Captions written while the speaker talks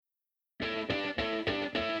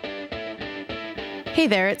Hey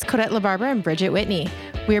there, it's Codette LaBarbera and Bridget Whitney.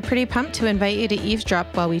 We are pretty pumped to invite you to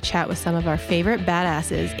eavesdrop while we chat with some of our favorite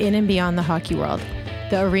badasses in and beyond the hockey world.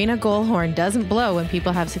 The arena goal horn doesn't blow when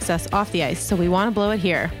people have success off the ice, so we want to blow it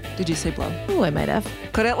here. Did you say blow? Oh, I might have.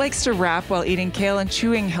 Codette likes to rap while eating kale and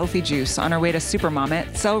chewing healthy juice on her way to Supermom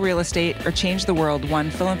it, sell real estate, or change the world one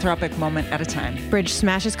philanthropic moment at a time. Bridge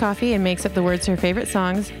smashes coffee and makes up the words to her favorite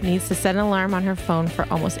songs, needs to set an alarm on her phone for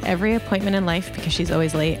almost every appointment in life because she's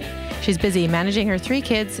always late. She's busy managing her 3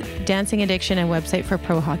 kids, dancing addiction, and website for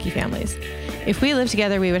pro hockey families. If we lived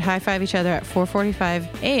together, we would high-five each other at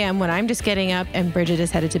 4:45 a.m. when I'm just getting up and Bridget is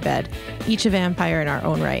headed to bed, each a vampire in our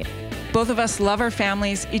own right. Both of us love our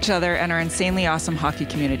families, each other, and our insanely awesome hockey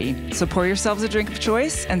community. So pour yourselves a drink of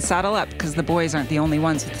choice and saddle up because the boys aren't the only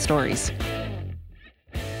ones with stories.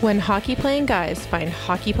 When hockey-playing guys find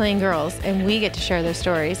hockey-playing girls and we get to share their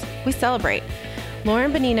stories, we celebrate.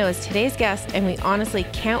 Lauren Bonino is today's guest, and we honestly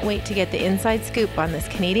can't wait to get the inside scoop on this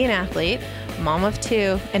Canadian athlete, mom of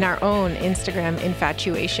 2, and our own Instagram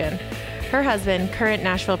infatuation. Her husband, current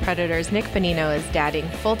Nashville Predators Nick Bonino, is dadding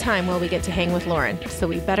full-time while we get to hang with Lauren, so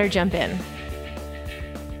we better jump in.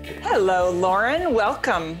 Hello, Lauren.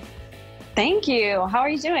 Welcome. Thank you. How are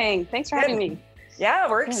you doing? Thanks for having me. Yeah,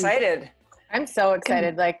 we're excited. I'm so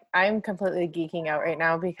excited. I'm completely geeking out right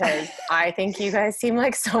now because I think you guys seem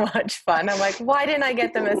like so much fun. I'm like, why didn't I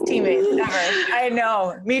get them as teammates ever? I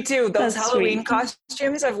know. Me too. Those That's Halloween sweet.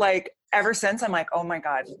 costumes, I've ever since, I'm like, oh my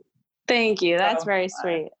God. Thank you. That's So very fun.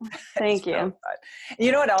 sweet. Thank you. So fun.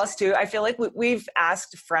 You know what else too? I feel like we've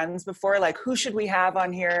asked friends before, who should we have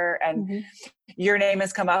on here? And your name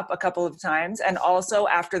has come up a couple of times. And also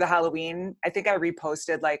after the Halloween, I think I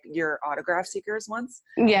reposted your autograph seekers once.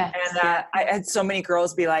 Yeah. And I had so many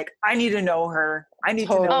girls be like, I need to know her. I need to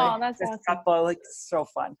Totally. know Oh, that's this awesome. couple. So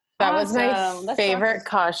fun. That was my Awesome. That's favorite awesome.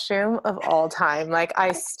 costume of all time.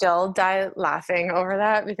 I still die laughing over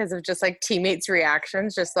that because of just teammates'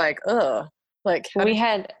 reactions. Just ugh. We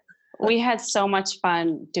had so much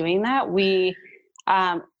fun doing that. We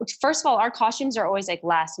first of all, our costumes are always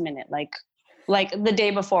last minute, like the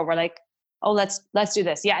day before. We're like, oh, let's do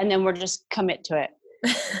this, yeah, and then we're just commit to it.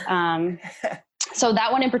 So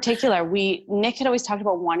that one in particular, Nick had always talked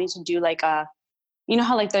about wanting to do you know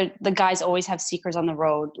how the guys always have seekers on the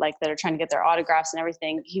road, that are trying to get their autographs and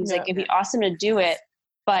everything. He was like, it'd be awesome to do it,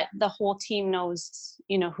 but the whole team knows,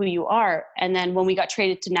 who you are. And then when we got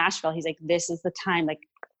traded to Nashville, he's like, this is the time.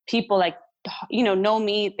 People know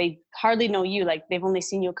me. They hardly know you. They've only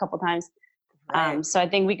seen you a couple times. Right. So I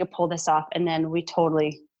think we could pull this off. And then we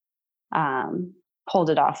totally pulled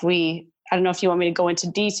it off. I don't know if you want me to go into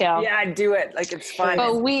detail. Yeah, do it. It's fun.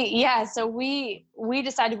 But so we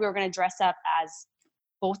decided we were going to dress up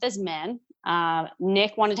both as men.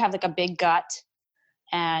 Nick wanted to have a big gut.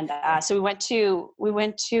 And so we went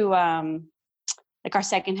to our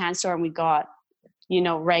secondhand store and we got,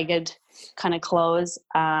 ragged kind of clothes.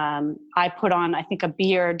 I put on, I think, a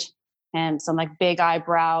beard and some big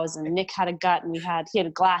eyebrows, and Nick had a gut and he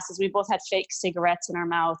had glasses. We both had fake cigarettes in our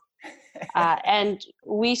mouth. And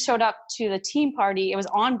we showed up to the team party. It was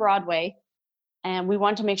on Broadway and we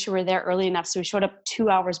wanted to make sure we were there early enough. So we showed up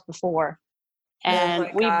 2 hours before and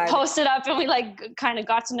we posted up and we kind of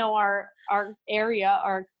got to know our area,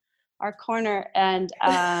 our corner. And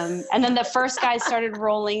then the first guys started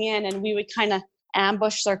rolling in and we would kind of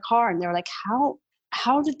ambush their car and they were like,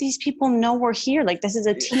 how did these people know we're here? This is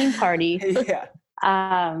a team party. Yeah.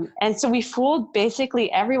 And so we fooled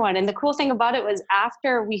basically everyone. And the cool thing about it was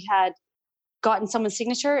after we had gotten someone's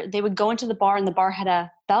signature, they would go into the bar and the bar had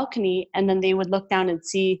a balcony and then they would look down and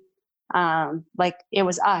see it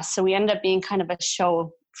was us. So we ended up being kind of a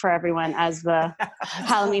show for everyone as the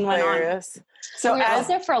Halloween went on. So we were out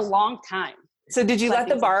there for a long time. So did you let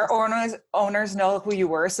the bar owners know who you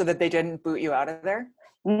were so that they didn't boot you out of there?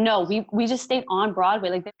 No, we just stayed on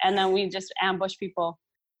Broadway, and then we just ambushed people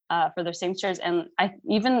for their signatures. And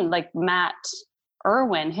even Matt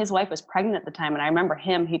Irwin, his wife was pregnant at the time, and I remember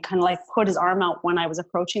he kind of put his arm out when I was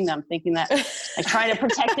approaching them, thinking that trying to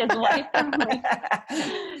protect his wife from me.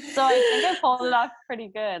 So I think I pulled it off pretty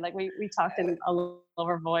good. We talked in a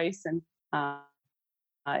lower voice, and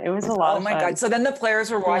it was a lot. Oh my God! So then the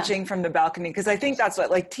players were watching from the balcony because I think that's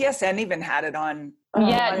what TSN even had it on.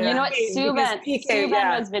 Yeah, you know what?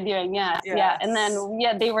 Subban was videoing. Yeah. And then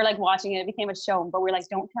they were watching it. It became a show, but we're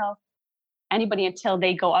don't tell anybody until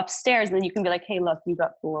they go upstairs, and then you can be like, hey, look, you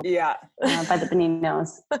got fooled. Yeah. By the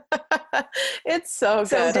Boninos. It's so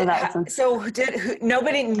good.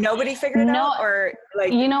 Nobody figured it out, or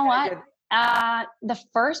you know what? The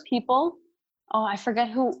first people I forget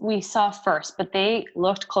who we saw first, but they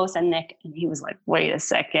looked close at Nick and he was like, wait a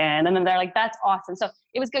second. And then they're like, that's awesome. So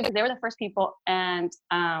it was good because they were the first people. And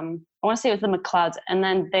I want to say it was the McLeods. And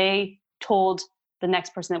then they told the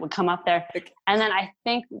next person that would come up there. And then I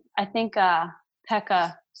think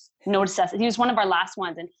Pekka noticed us. He was one of our last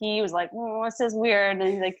ones. And he was like, oh, this is weird. And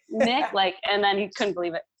he's like, Nick, like, and then he couldn't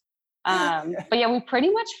believe it. But yeah, we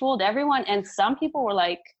pretty much fooled everyone. And some people were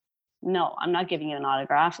like, no, I'm not giving you an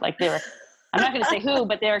autograph. Like they were, I'm not going to say who,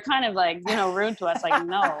 but they were kind of like, rude to us. Like,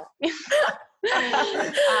 no.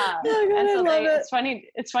 It's funny.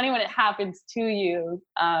 It's funny when it happens to you.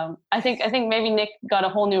 I think maybe Nick got a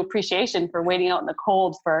whole new appreciation for waiting out in the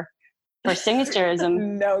cold for signatures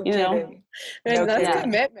and no kidding. That's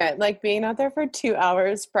commitment. Like being out there for 2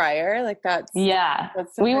 hours prior, like that's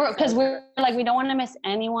we were like, we don't want to miss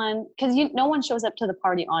anyone because no one shows up to the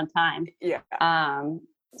party on time. Yeah.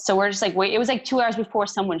 So we're just like, wait, it was like 2 hours before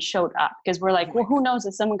someone showed up because we're like, well, who knows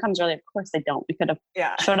if someone comes early? Of course they don't. We could have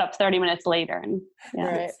showed up 30 minutes later. And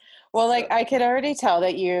right. Well, like I could already tell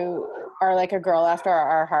that you are like a girl after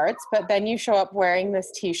our hearts, but then you show up wearing this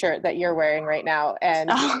t-shirt that you're wearing right now. And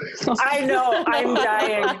I know, I'm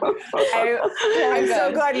dying. I'm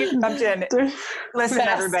so glad you jumped in. Listen,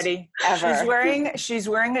 everybody, she's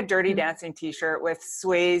wearing a Dirty Dancing t-shirt with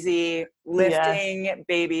Swayze lifting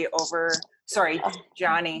baby over,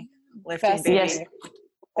 Johnny lifting baby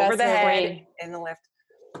over the head in the lift.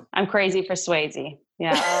 I'm crazy for Swayze.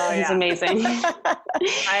 Yeah, he's amazing.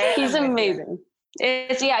 He's amazing.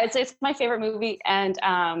 It's my favorite movie. And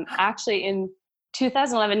actually in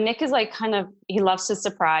 2011, Nick is like he loves to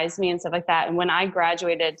surprise me and stuff like that. And when I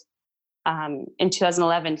graduated in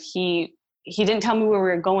 2011, he didn't tell me where we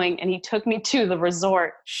were going, and he took me to the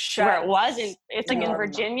resort where it was. And it's like in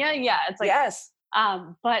Virginia. Yeah, it's like yes.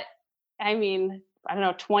 But I mean, I don't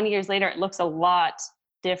know. 20 years later, it looks a lot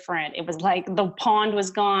different. It was like the pond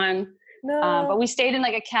was gone. No. But we stayed in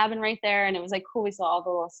like a cabin right there, and it was like cool. We saw all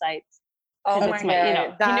the little sights. Oh my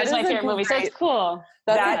God. He knows my favorite movie, so it's cool.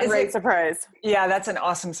 That's a great surprise. Yeah, that's an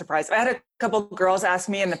awesome surprise. I had a couple girls ask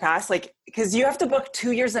me in the past, like, because you have to book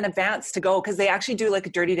 2 years in advance to go, because they actually do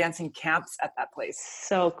like Dirty Dancing camps at that place.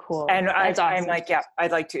 So cool. And I'm like, yeah,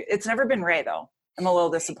 I'd like to. It's never been Ray though. I'm a little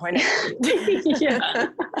disappointed.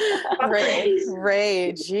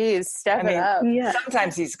 Ray, geez, step it up. Yeah.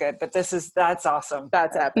 Sometimes he's good, but that's awesome.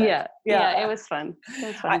 That's epic. Yeah, it was fun.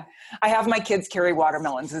 I have my kids carry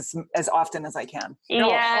watermelons as often as I can.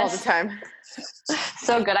 Yes. All the time.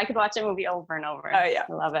 So good. I could watch a movie over and over. Oh yeah.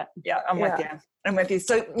 I love it. Yeah, I'm with you.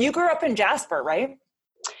 So you grew up in Jasper, right?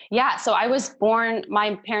 Yeah. So I was born,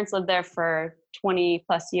 my parents lived there for 20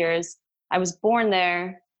 plus years. I was born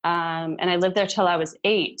there. And I lived there till I was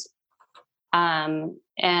 8.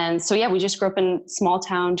 And so, we just grew up in small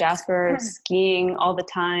town Jasper, skiing all the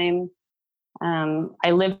time. I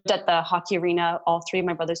lived at the hockey arena. All 3 of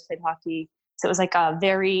my brothers played hockey. So it was like a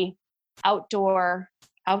very outdoor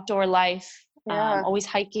life, always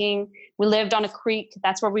hiking. We lived on a creek.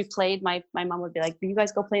 That's where we played. My mom would be like, you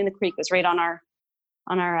guys go play in the creek. It was right on our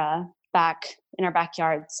in our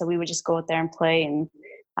backyard. So we would just go out there and play, and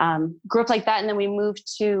grew up like that. And then we moved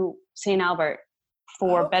to St. Albert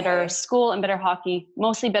for better school and better hockey,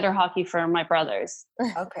 mostly better hockey for my brothers.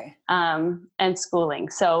 Okay. And schooling.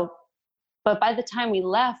 So, but by the time we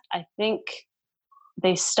left, I think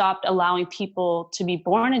they stopped allowing people to be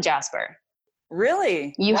born in Jasper.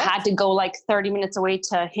 Really? You had to go like 30 minutes away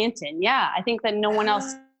to Hinton. Yeah. I think that no one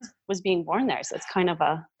else was being born there. So it's kind of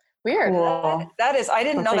a weird. Cool. That is, I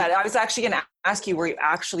didn't know that. I was actually going to ask you, were you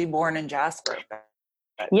actually born in Jasper?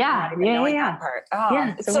 Yeah. That part. Oh,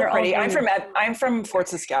 yeah. It's so pretty. I'm from Fort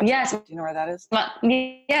Saskatchewan. Yes. Do you know where that is?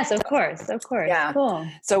 Yes, of course. Yeah. Cool.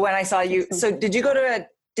 So when I saw you, so did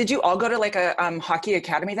you all go to like a hockey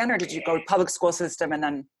academy then, or did you go public school system and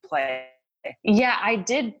then play? Yeah, I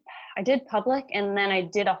did public, and then I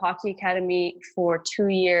did a hockey academy for 2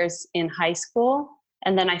 years in high school.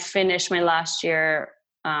 And then I finished my last year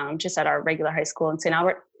just at our regular high school in St.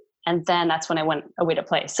 Albert. And then that's when I went away to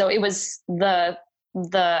play. So it was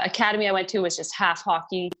the academy I went to was just half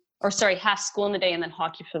school in the day and then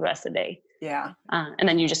hockey for the rest of the day. Yeah. And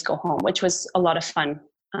then you just go home, which was a lot of fun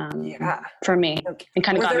for me, and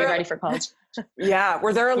kind of got me ready for college. Yeah.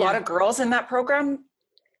 Were there a lot of girls in that program?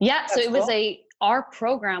 Yeah. So it was our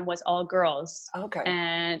program was all girls. Okay.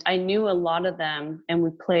 And I knew a lot of them, and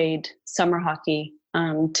we played summer hockey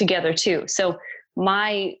together too. So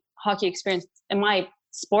my hockey experience and my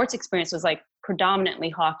sports experience was like predominantly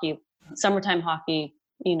hockey, summertime hockey,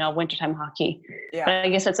 wintertime hockey. Yeah. But I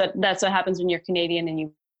guess that's what happens when you're Canadian and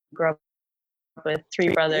you grow up with 3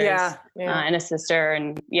 brothers and a sister.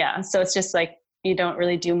 And so it's just like, you don't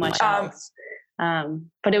really do much else.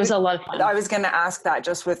 But it was a lot of fun. I was going to ask that,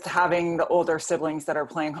 just with having the older siblings that are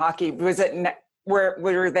playing hockey, was it,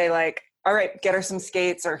 were they like, all right, get her some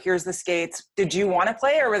skates, or here's the skates? Did you want to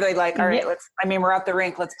play, or were they like, all right, we're at the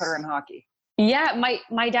rink, let's put her in hockey? Yeah.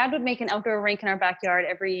 My dad would make an outdoor rink in our backyard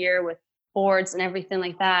every year with boards and everything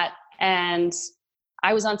like that. And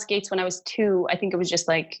I was on skates when I was 2. I think it was just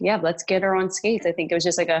like, yeah, let's get her on skates. I think it was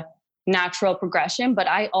just like a natural progression. But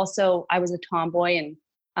I was a tomboy,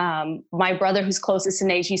 and my brother, who's closest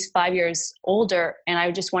in age, he's 5 years older, and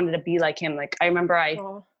I just wanted to be like him. Like, I remember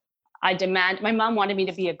my mom wanted me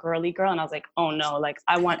to be a girly girl, and I was like, oh no, like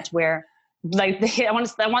I want to wear like I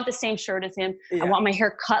want the same shirt as him. Yeah. I want my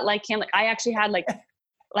hair cut like him. Like I actually had like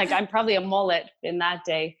I'm probably a mullet in that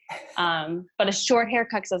day, but a short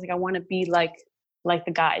haircut, because I was like, I want to be like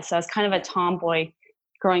the guys. So I was kind of a tomboy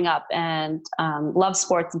growing up, and loved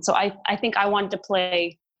sports. And so I think I wanted to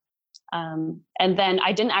play. And then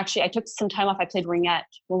I took some time off. I played ringette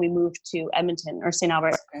when we moved to Edmonton or St.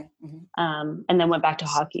 Albert. Okay. Mm-hmm. And then went back to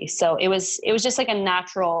hockey. So it was just like a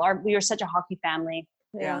natural, we were such a hockey family.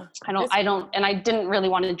 Yeah. And I didn't really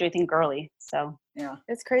want to do anything girly. So yeah,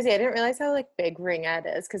 it's cringey. I didn't realize how like big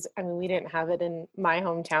ringette is. Cause I mean, we didn't have it in my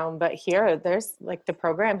hometown, but here there's like the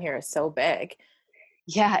program here is so big.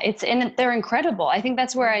 Yeah, they're incredible. I think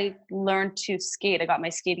that's where I learned to skate. I got my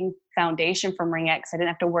skating foundation from ringette, because I didn't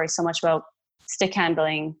have to worry so much about stick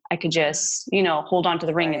handling. I could just, hold on to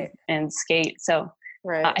the ring and skate. So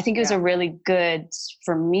I think it was a really good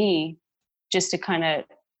for me just to kind of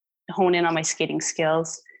hone in on my skating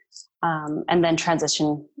skills, and then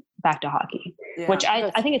transition back to hockey, which I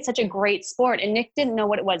think it's such a great sport. And Nick didn't know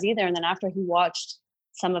what it was either. And then after he watched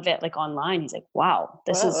some of it like online, he's like, wow,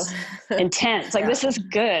 this is intense. Like, this is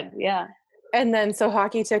good. Yeah. And then, so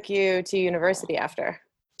hockey took you to university after?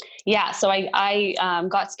 Yeah. So I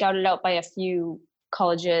got scouted out by a few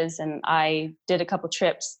colleges, and I did a couple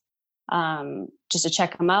trips just to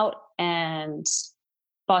check them out. And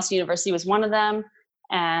Boston University was one of them.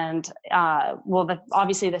 And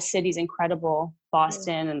obviously the city's incredible,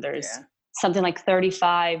 Boston, and there's something like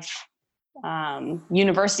 35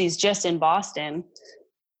 universities just in Boston.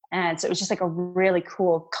 And so it was just like a really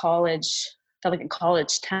cool college, felt like a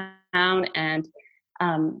college town. And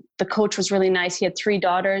the coach was really nice. He had 3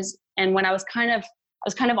 daughters. And when I was kind of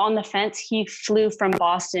on the fence, he flew from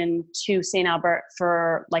Boston to St. Albert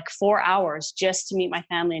for like 4 hours just to meet my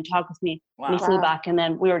family and talk with me. Wow. And he flew back, and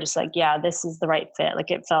then we were just like, yeah, this is the right fit.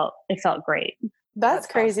 Like it felt great. That's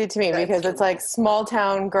crazy to me, because it's like small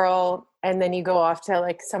town girl, and then you go off to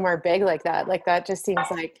like somewhere big like that. Like that just seems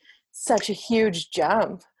like such a huge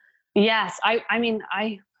jump. Yes. I mean,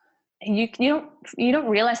 you don't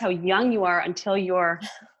realize how young you are until you're,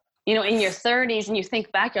 in your 30s, and you think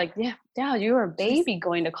back, you're like, yeah, you were a baby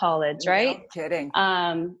going to college, right? No kidding.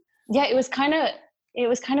 Yeah, it was kind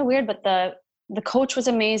of weird, but the coach was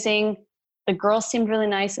amazing. The girls seemed really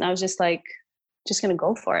nice, and I was just like, just going to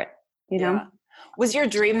go for it, you know? Was your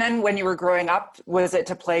dream then, when you were growing up, was it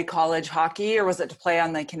to play college hockey, or was it to play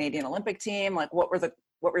on the Canadian Olympic team? Like, what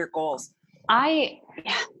were your goals? I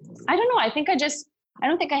don't know. I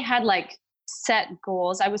don't think I had like set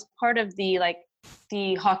goals. I was part of the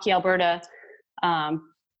Hockey Alberta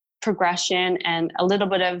progression, and a little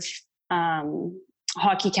bit of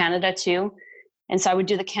Hockey Canada too. And so I would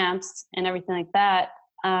do the camps and everything like that.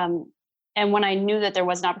 And when I knew that there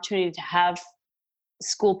was an opportunity to have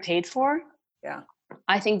school paid for,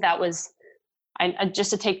 I think that was,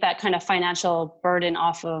 just to take that kind of financial burden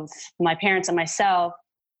off of my parents and myself,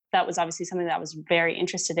 that was obviously something that I was very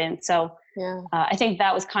interested in. So I think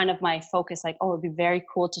that was kind of my focus, like, oh, it'd be very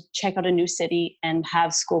cool to check out a new city and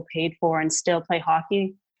have school paid for and still play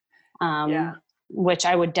hockey, which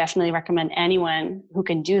I would definitely recommend anyone who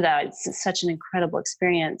can do that. It's such an incredible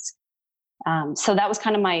experience. So that was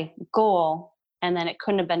kind of my goal. And then it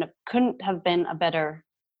couldn't have been a better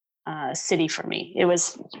city for me. It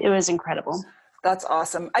was incredible. That's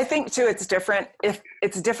awesome. I think too, it's different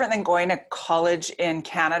than going to college in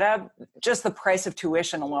Canada, just the price of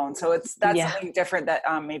tuition alone. So that's something different that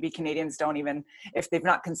maybe Canadians don't even, if they've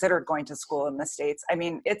not considered going to school in the States. I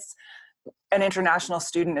mean, it's an international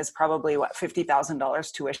student is probably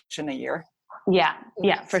 $50,000 tuition a year. Yeah,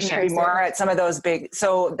 for sure. Maybe more at some of those big.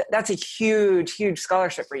 So that's a huge, huge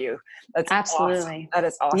scholarship for you. That's absolutely awesome. That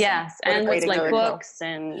is awesome. Yes, and with like books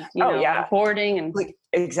and boarding and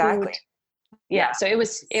exactly. Food. Yeah, so it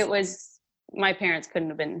was. My parents couldn't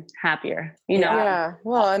have been happier. Yeah.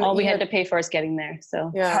 Well, and all we had to pay for is getting there.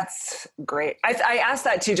 So that's great. I asked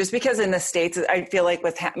that too, just because in the States, I feel like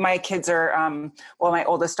with my kids are, my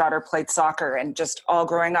oldest daughter played soccer, and just all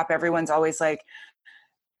growing up, everyone's always like,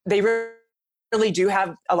 they really do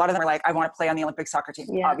have, a lot of them are like, I want to play on the Olympic soccer team.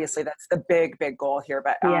 Yeah. Obviously that's the big goal here,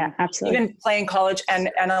 but Yeah, absolutely. even playing college, and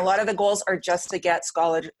a lot of the goals are just to get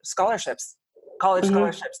scholarships, college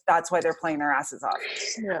scholarships. That's why they're playing their asses off.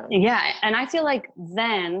 Yeah. And I feel like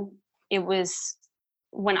then it was,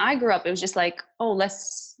 when I grew up, it was just like, oh,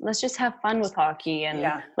 let's just have fun with hockey and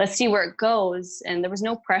let's see where it goes. And there was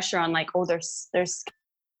no pressure on like, oh, there's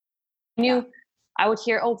I would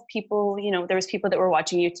hear, oh, people, you know, there was people that were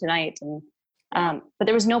watching you tonight, and but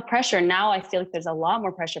there was no pressure. Now I feel like there's a lot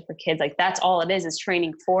more pressure for kids. Like that's all it is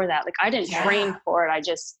training for that. Like I didn't train for it. I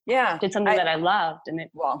just did something that I loved, and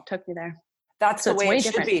it took me there. That's the way it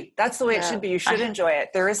should be. That's the way it should be. You should enjoy it.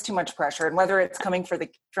 There is too much pressure, and whether it's coming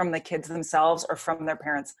from the kids themselves or from their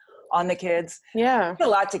parents on the kids, it's a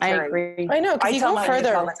lot to carry. I agree. I know, because you go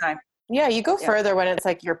further all the time. Yeah, you go further when it's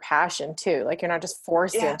like your passion too. Like you're not just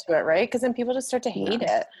forced into it, right? Because then people just start to hate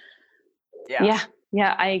it.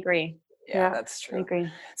 Yeah, I agree. Yeah, that's true. I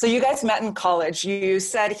agree. So you guys met in college. You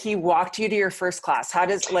said he walked you to your first class. How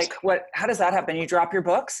does that happen? You drop your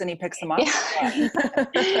books and he picks them up?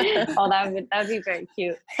 Oh, that would be very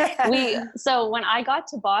cute. So when I got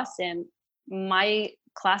to Boston, my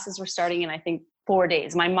classes were starting in, I think, 4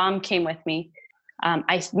 days. My mom came with me.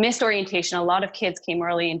 I missed orientation. A lot of kids came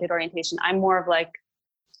early and did orientation. I'm more of like,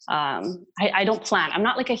 I don't plan. I'm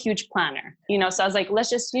not like a huge planner, you know? So I was like, let's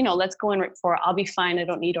just, let's go in right before. I'll be fine. I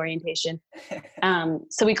don't need orientation.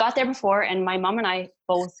 So we got there before, and my mom and I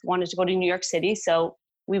both wanted to go to New York City. So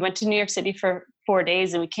we went to New York City for 4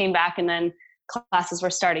 days, and we came back, and then classes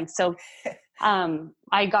were starting. So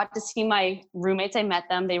I got to see my roommates. I met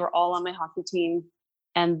them. They were all on my hockey team.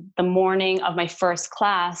 And the morning of my first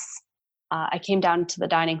class, I came down to the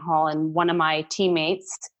dining hall, and one of my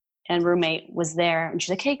teammates and roommate was there, and she's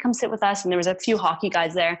like, hey, come sit with us. And there was a few hockey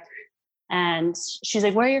guys there, and she's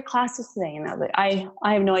like, where are your classes today? And I was like,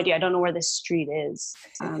 I have no idea. I don't know where this street is.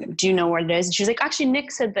 Do you know where it is? And she was like, actually,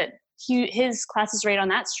 Nick said that his class is right on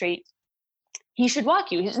that street. He should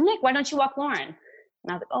walk you. He's like, Nick, why don't you walk Lauren? And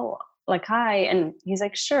I was like, oh, like, hi. And he's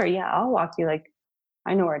like, sure, yeah, I'll walk you. Like,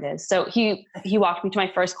 I know where it is. So he walked me to my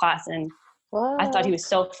first class, and I thought he was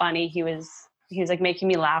so funny. He was like making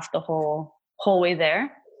me laugh the whole way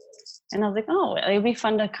there. And I was like, oh, it'd be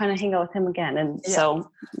fun to kind of hang out with him again. And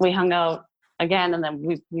so we hung out again, and then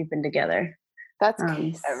we've been together. That's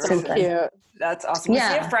so cute. That's awesome. Was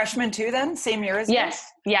he a freshman too then? Same year as you?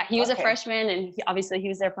 Yes. Yeah, he was a freshman, and obviously he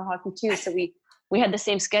was there for hockey too. So we had the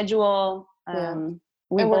same schedule.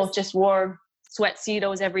 We both just wore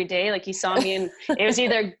sweatcedos every day. Like he saw me, and it was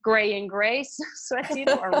either gray and gray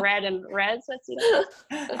sweatcedo or red and red sweatcedo.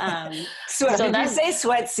 Did you say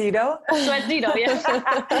sweatcedo? Sweatcedo, yeah.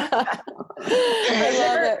 I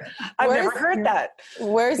love it. I've never heard that.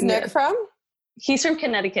 Where's Nick from? He's from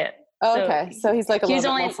Connecticut. Oh, okay. So he's like a little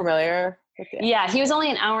bit more familiar. Yeah, he was only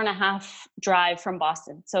an hour and a half drive from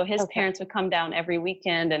Boston. So his parents would come down every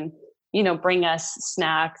weekend and, bring us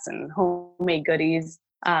snacks and homemade goodies.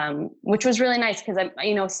 Which was really nice because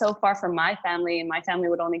I'm, so far from my family, and my family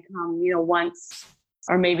would only come, once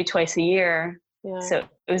or maybe twice a year. Yeah. So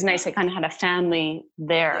it was nice. I kind of had a family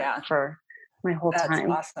there for my whole time.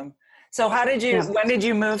 That's awesome. So when did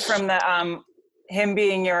you move from the, him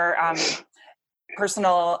being your,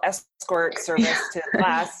 personal escort service to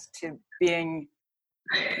class to being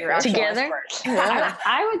your actual together? Escort?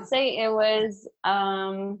 I would say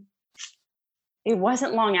it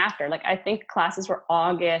wasn't long after. Like I think classes were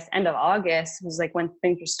end of August was like when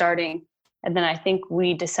things were starting. And then I think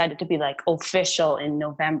we decided to be like official in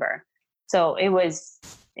November. So it was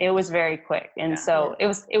very quick. And it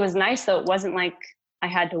was nice though. It wasn't like I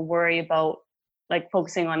had to worry about like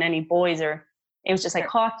focusing on any boys, or it was just like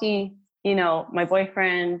hockey, my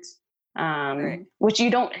boyfriend, which you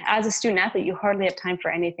don't, as a student athlete, you hardly have time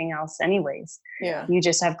for anything else anyways. Yeah. You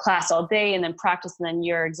just have class all day and then practice, and then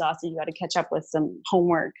you're exhausted. You got to catch up with some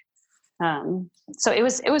homework. So it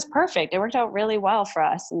was perfect. It worked out really well for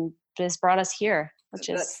us, and just brought us here, which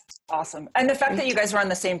is awesome. And the fact that you guys were on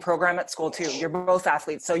the same program at school too, you're both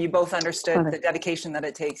athletes. So you both understood the dedication that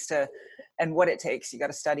it takes and what it takes. You got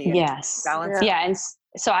to study and balance. Yeah. And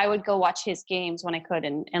so I would go watch his games when I could.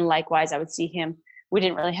 And likewise, I would see him. We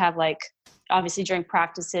didn't really have obviously during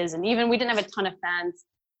practices, and even we didn't have a ton of fans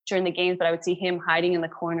during the games, but I would see him hiding in the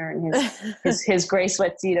corner in his gray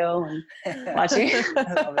sweatcedo and watching.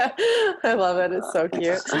 I love it. It's so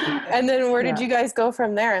cute. And then where did you guys go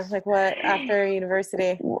from there? Like what, after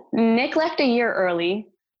university? Nick left a year early,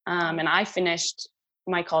 and I finished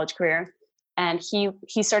my college career, and he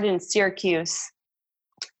started in Syracuse.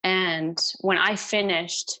 And when I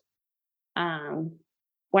finished, I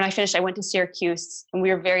went to Syracuse, and we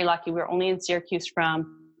were very lucky. We were only in Syracuse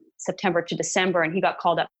from September to December, and he got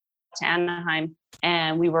called up to Anaheim,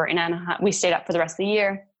 and we were in Anaheim. We stayed up for the rest of the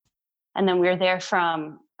year, and then we were there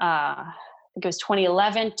from I think it was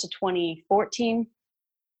 2011 to 2014,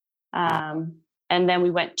 and then we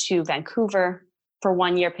went to Vancouver for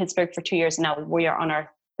 1 year, Pittsburgh for 2 years, and now we are on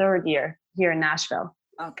our third year here in Nashville.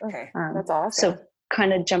 Okay, that's awesome. So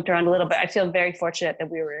kind of jumped around a little bit. I feel very fortunate that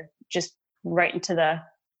we were just right into the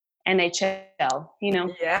NHL, you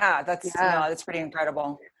know? Yeah, that's pretty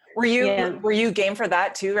incredible. Were you game for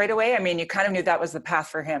that too right away? I mean, you kind of knew that was the path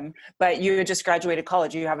for him, but you had just graduated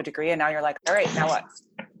college, you have a degree, and now you're like, all right, now what?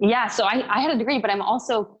 Yeah, so I had a degree, but I'm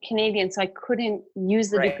also Canadian, so I couldn't use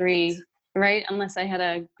the degree, right? Unless I had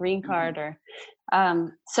a green card or,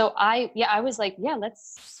 so I was like, yeah,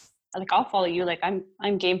 I'll follow you. Like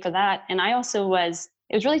I'm game for that. And I also it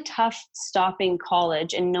was really tough stopping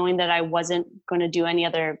college and knowing that I wasn't going to do any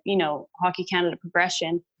other, you know, Hockey Canada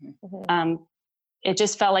progression. Mm-hmm. It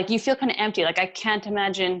just felt like you feel kind of empty. Like I can't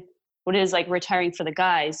imagine what it is like retiring for the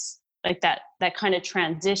guys, like that kind of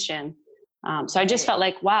transition. So I just felt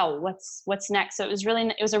like, wow, what's next? So it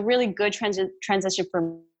was a really good transition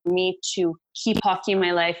for me to keep hockey in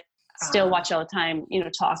my life, still watch all the time, you know,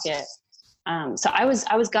 talk it. So I was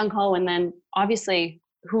gung-ho, and then obviously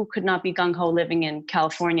who could not be gung-ho living in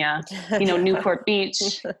California, you know, Newport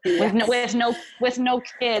Beach with no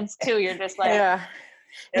kids too. You're just like,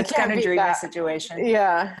 it's kind of dreamy situation.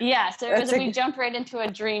 Yeah. So we jumped right into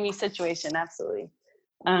a dreamy situation. Absolutely.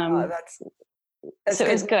 That's so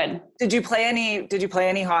it was good. Did you play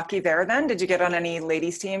any hockey there then? Did you get on any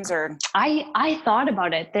ladies teams or? I thought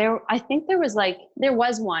about it. I think there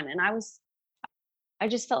was one, and I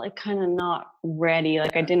just felt like kind of not ready.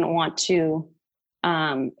 Like I didn't want to,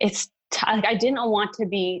 I didn't want to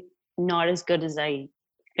be not as good as I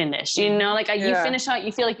finished, you know, like you finish out,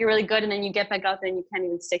 you feel like you're really good. And then you get back out there and you can't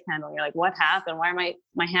even stick handle. You're like, what happened? Why are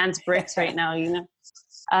my hands bricks right now? You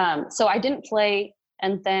know? So I didn't play.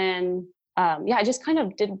 And then, I just kind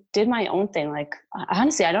of did my own thing. Like,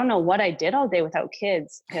 honestly, I don't know what I did all day without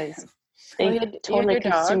kids, because they totally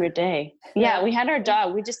consume your day. Yeah, we had our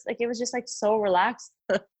dog. We just it was just like so relaxed.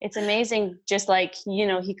 It's amazing. Just like, you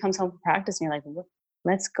know, he comes home from practice and you're like,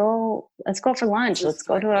 let's go for lunch. Let's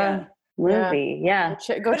go to a movie. Yeah.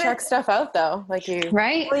 Go check stuff out though. Like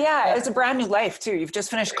right. Well, yeah, it's a brand new life too. You've just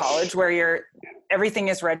finished college where everything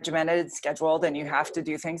is regimented, scheduled, and you have to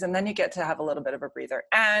do things. And then you get to have a little bit of a breather.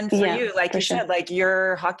 And for you, like you said, like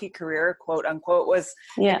your hockey career, quote unquote, was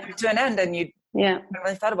to an end, and you haven't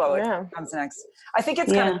really thought about what comes next. I think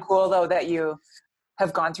it's kind of cool though that you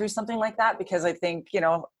have gone through something like that, because I think, you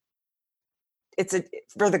know,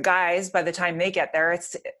 for the guys, by the time they get there,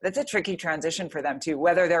 it's a tricky transition for them too,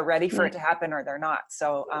 whether they're ready for it to happen or they're not.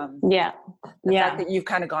 So the fact that you've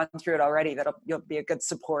kind of gone through it already, you'll be a good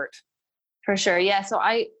support. For sure. Yeah. So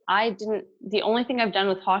I didn't, the only thing I've done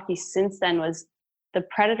with hockey since then was the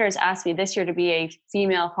Predators asked me this year to be a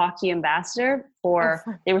female hockey ambassador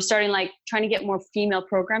they were starting trying to get more female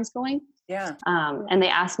programs going. Yeah. And they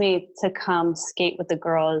asked me to come skate with the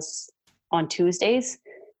girls on Tuesdays,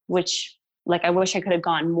 which I wish I could have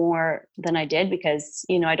gone more than I did, because,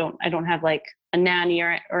 you know, I don't have like a nanny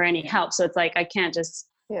or any help. So it's like, I can't just,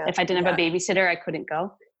 if I didn't have a babysitter, I couldn't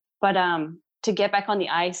go. But to get back on the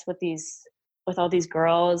ice with all these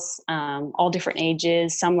girls, all different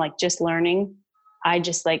ages, some like just learning, I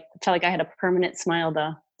just felt like I had a permanent smile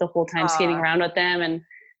the whole time skating around with them.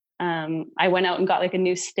 And I went out and got like a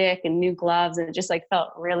new stick and new gloves, and it just felt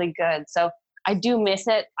really good. So I do miss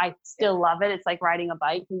it. I still love it. It's like riding a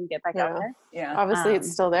bike when you get back out there. Yeah. Obviously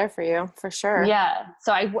it's still there for you, for sure. Yeah.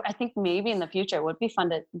 So I think maybe in the future it would be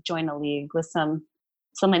fun to join a league with some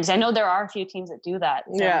ladies. I know there are a few teams that do that.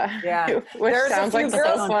 So. Yeah. Which sounds like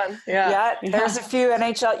so fun. Yeah. There's a few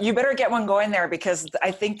NHL. You better get one going there, because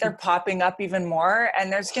I think they're popping up even more,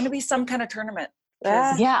 and there's going to be some kind of tournament.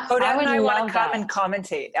 Odette and I want to come and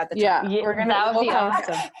commentate at the time. We're gonna. That would be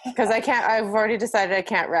awesome. Because I've already decided I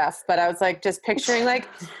can't ref, but I was like just picturing like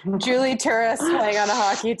Julie Turris playing on a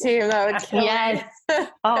hockey team. That would kill me.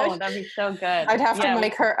 Oh, that'd be so good. I'd have to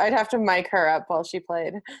mic her up while she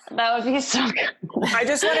played. That would be so good. I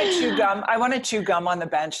just want to chew gum. I want to chew gum on the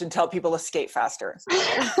bench and tell people to skate faster.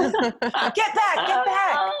 Get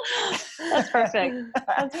back. That's perfect.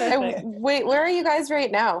 Wait, where are you guys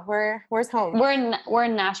right now? Where's home? We're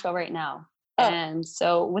in Nashville right now. And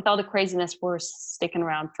so with all the craziness, we're sticking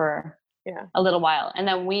around for a little while. And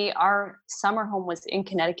then our summer home was in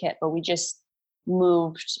Connecticut, but we just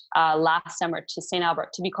moved last summer to St.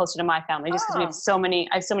 Albert to be closer to my family, just because I have so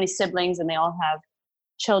many siblings and they all have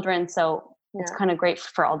children. So it's kind of great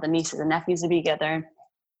for all the nieces and nephews to be together.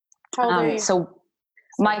 How old are you? So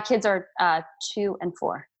my kids are 2 and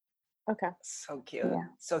 4. Okay. So cute. Yeah.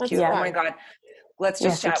 So That's cute. fun. Oh my God. Let's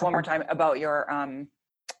just chat super one more fun. time about your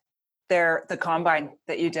the combine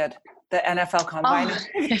that you did. The NFL combine at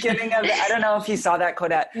the beginning of I don't know if you saw that,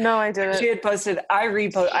 Codette. No, I didn't. She had posted, I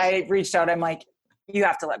reached out. I'm like, you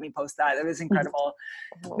have to let me post that. It was incredible.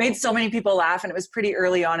 Made so many people laugh, and it was pretty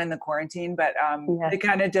early on in the quarantine, but they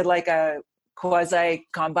kind of did like a quasi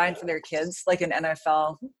combine for their kids, like an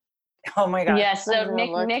NFL. Oh my God. Yeah, so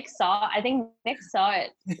Nick saw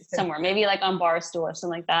it somewhere, maybe like on Barstool or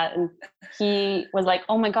something like that. And he was like,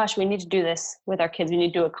 oh my gosh, we need to do this with our kids. We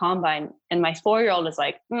need to do a combine. And my 4-year-old is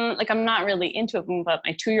like, I'm not really into it, but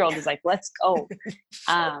my 2-year-old is like, let's go.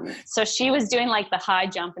 So she was doing like the high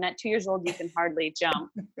jump, and at 2 years old, you can hardly jump.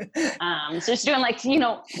 So she's doing like, doing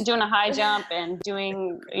a high jump and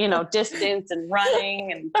doing, distance and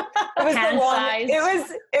running and hand size.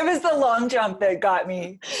 It was the long jump that got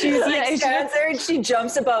me. She's like stands there and she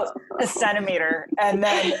jumps about a centimeter and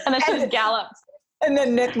then she just gallops. And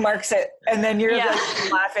then Nick marks it, and then you're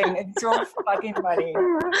like laughing. It's so fucking funny.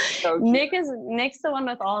 So Nick's the one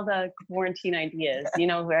with all the quarantine ideas,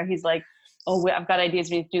 where he's like, oh, I've got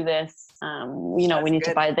ideas. We need to do this. We need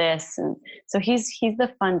to buy this. And so he's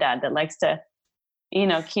the fun dad that likes to,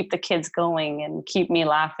 keep the kids going and keep me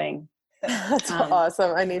laughing. That's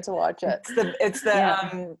awesome. I need to watch it.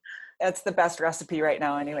 It's the best recipe right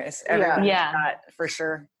now anyways. That for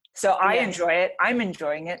sure. So I enjoy it. I'm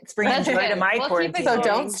enjoying it. It's bringing joy to my quarantine. So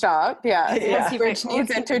don't stop. Yeah. Which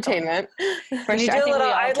needs entertainment. For sure.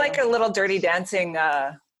 I'd like a little dirty dancing,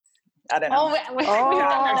 I don't know. We've done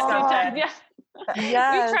that a few times. Yeah.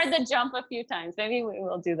 Yes. We've tried to jump a few times. Maybe we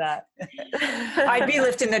will do that. I'd be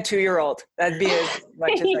lifting the 2-year-old. That'd be as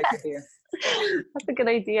much as I could do. That's a good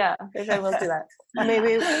idea. Maybe I will do that.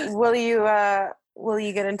 Maybe will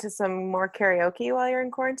you get into some more karaoke while you're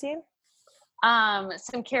in quarantine?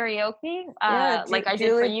 Some karaoke, like I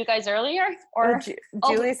did for you guys earlier. Or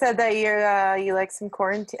Julie said that you like some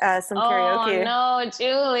karaoke. Oh no,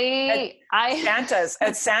 Julie! Santa's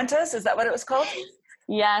at Santa's. Is that what it was called?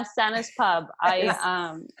 Yeah, Santa's Pub.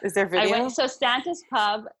 Is there video? So Santa's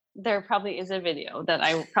Pub, there probably is a video that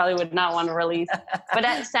I probably would not want to release. But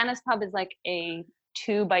at Santa's Pub is like a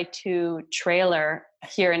 2x2 trailer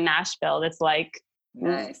here in Nashville. That's like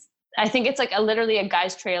nice. I think it's like literally a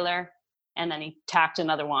guy's trailer. And then he tacked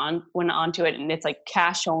another one, went onto it, and it's like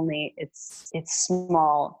cash only. It's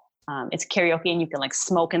small. It's karaoke, and you can like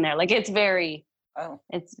smoke in there. Like it's very,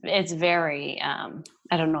 it's very.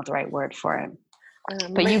 I don't know the right word for it,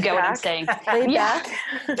 but you get what I'm saying.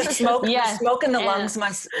 The smoke, the smoke in the lungs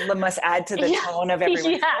must add to the tone of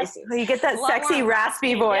everyone's voices. You get that sexy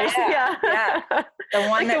raspy voice. Yeah. The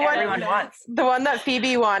one that everyone wants. The one that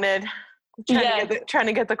Phoebe wanted. Trying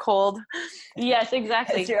to get the cold. Yes,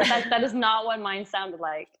 exactly. That is not what mine sounded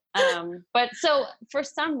like. But so for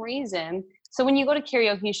some reason, so when you go to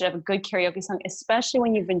karaoke, you should have a good karaoke song, especially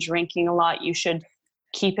when you've been drinking a lot. You should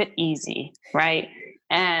keep it easy, right?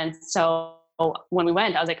 And so when we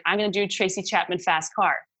went, I was like, I'm going to do Tracy Chapman Fast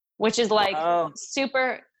Car, which is like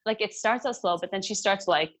super, like it starts out slow, but then she starts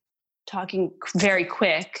like talking very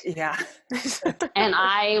quick. Yeah. And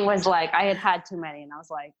I was like, I had too many, and I was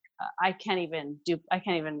like, I can't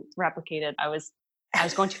even replicate it. I was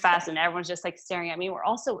going too fast, and everyone's just like staring at me. We're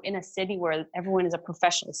also in a city where everyone is a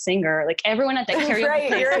professional singer. Like everyone at the karaoke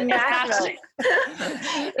place you're in Nashville.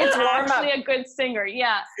 It's actually a good singer.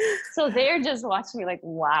 Yeah. So they're just watching me like,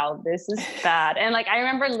 wow, this is bad. And like, I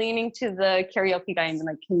remember leaning to the karaoke guy and being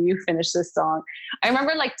like, can you finish this song? I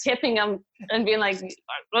remember like tipping him and being like,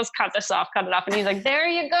 let's cut it off. And he's like, there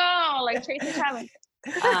you go. Like Tracy Chapman.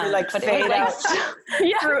 Like fade out.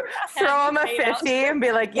 Throw him a 50 and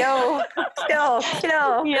be like, yo, kill.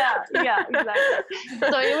 Yeah, exactly.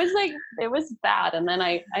 So it was bad. And then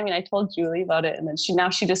I told Julie about it, and then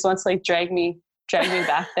she just wants to like drag me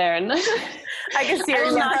back there. And I can see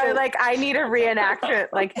her now, like, I need a reenactment.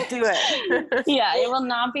 Like, do it. Yeah, it will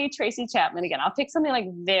not be Tracy Chapman again. I'll pick something like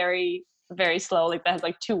very, very slow, like that has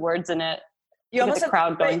like 2 words in it. You almost get the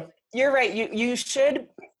crowd going. You're right. You should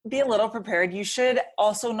be a little prepared. You should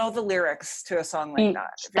also know the lyrics to a song like that.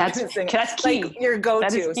 That's key. Like your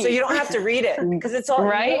go-to. So you don't have to read it, because it's all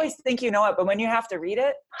right. You always think you know it, but when you have to read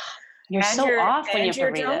it, you're so off when you have to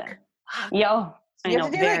read it. Yo, you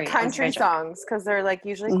have to do like country songs, because they're like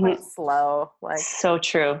usually quite slow. Like so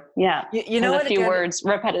true. Yeah. You know what? A few words,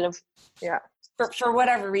 repetitive. Yeah. For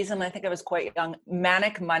whatever reason, I think I was quite young.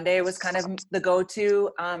 Manic Monday was kind of the go-to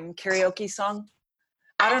karaoke song.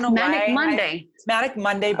 I don't know why. Manic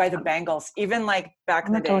Monday by the Bangles. Even like back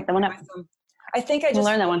in the day. I think I just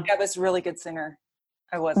learned that one. I was a really good singer.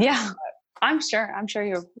 I was. Yeah. I'm sure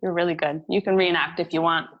you're really good. You can reenact if you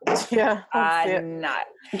want. Yeah. Not.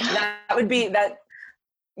 That would be that.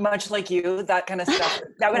 Much like you, that kind of stuff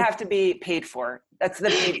that would have to be paid for. That's the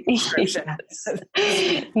paid subscription.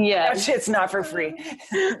 Yeah, that shit's not for free.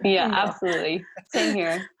 Yeah, absolutely. Same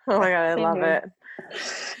here. Oh my god, I love it.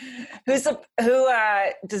 Who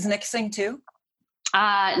does Nick sing too?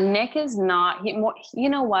 Nick is not. You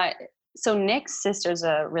know what? So Nick's sister's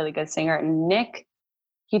a really good singer, and Nick,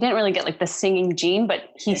 he didn't really get like the singing gene, but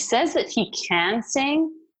he says that he can sing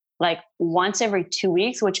like once every 2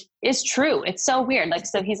 weeks, which is true. It's so weird. Like,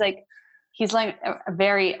 so he's like a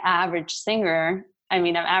very average singer. I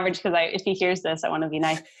mean, I'm average because if he hears this, I want to be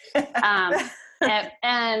nice.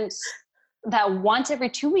 And that once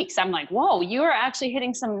every 2 weeks, I'm like, whoa, you are actually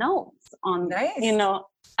hitting some notes on, nice. You know.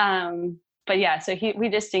 But yeah, so we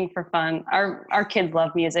just sing for fun. Our kids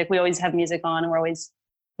love music. We always have music on, and we're always,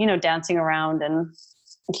 you know, dancing around and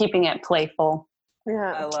keeping it playful.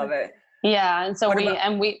 Yeah, I love it. Yeah, and so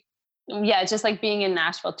yeah, just like being in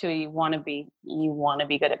Nashville too, you want to be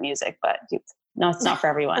good at music, but no, it's not for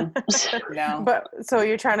everyone. No. But so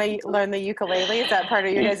you're trying to learn the ukulele? Is that part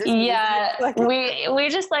of your guys' Yeah, music? we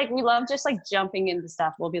just like, we love just like jumping into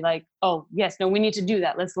stuff. We'll be like, oh yes, no, we need to do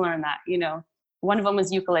that. Let's learn that. You know, one of them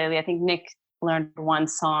was ukulele. I think Nick learned one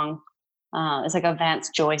song. It's like a Vance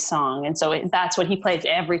Joy song. And so that's what he plays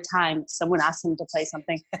every time someone asks him to play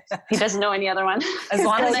something. He doesn't know any other one. As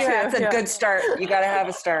long as that's a good start, you got to have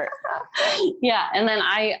a start. Yeah. And then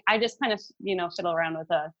I just kind of, you know, fiddle around with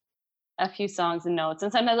a few songs and notes.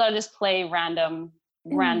 And sometimes I'll just play random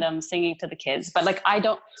singing to the kids. But like,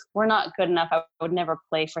 we're not good enough. I would never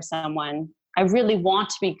play for someone. I really want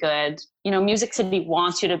to be good. You know, Music City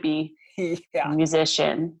wants you to be a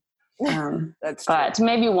musician. That's but true.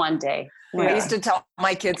 Maybe one day. Yeah. I used to tell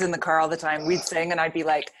my kids in the car all the time, we'd sing and I'd be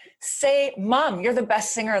like, say, Mom, you're the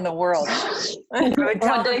best singer in the world. I would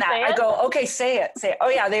tell them that. I go, okay, say it. Oh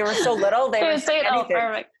yeah, they were so little. They were saying anything.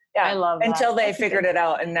 Perfect. Yeah. I love that. Until they figured it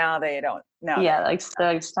out, and now they don't. No. Yeah, like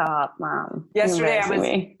stop, Mom. Yesterday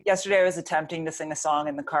I was attempting to sing a song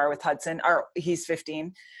in the car with Hudson. He's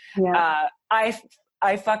 15. Yeah.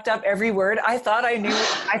 I fucked up every word. I thought I knew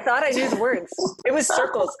the words. It was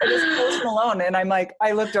Circles. It was Post Malone. And I'm like,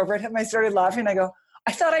 I looked over at him. I started laughing. I go,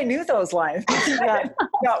 I thought I knew those lines.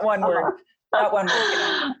 Not one word. Not one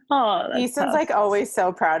word. Oh, Easton's like always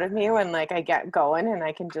so proud of me when like I get going and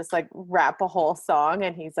I can just like rap a whole song,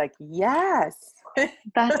 and he's like, yes.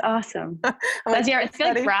 That's awesome. I feel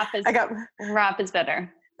like rap is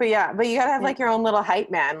better. But you gotta have like your own little hype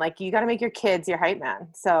man. Like you gotta make your kids your hype man.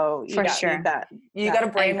 So you need that. You gotta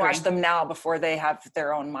brainwash them now before they have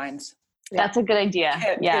their own minds. That's a good idea.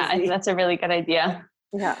 I think that's a really good idea.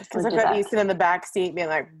 Yeah, because I've got Easton in the back seat being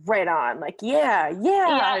like, right on, like, yeah. And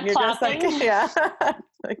you're clapping. just like,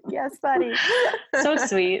 like, yes, buddy. So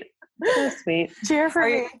sweet. Cheer for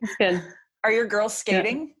me. It's good. Are your girls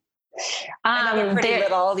skating? I know they're pretty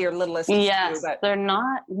little, your littlest. Yes, too, but they're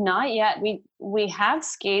not yet. We have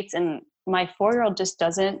skates, and my 4-year-old just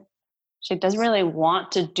doesn't really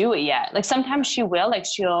want to do it yet. Like sometimes she will, like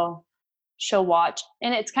she'll watch.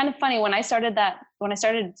 And it's kind of funny, when I started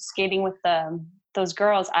skating with those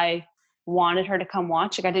girls, I wanted her to come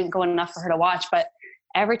watch. Like I didn't go enough for her to watch, but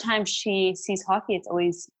every time she sees hockey, it's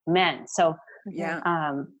always men. So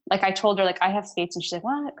like I told her, like I have skates, and she's like,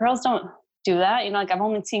 what? Girls don't do that, you know, like I've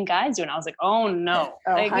only seen guys do it. And I was like, oh no.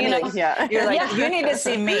 Like, honey, you know, you're like, you need to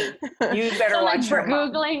see me. You better watch her.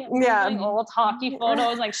 Googling old hockey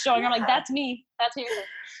photos, like showing her, like, that's me. That's me.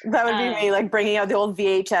 That would be me, like bringing out the old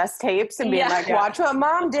VHS tapes and being like, watch what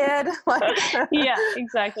Mom did. Yeah,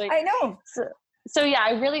 exactly. I know. So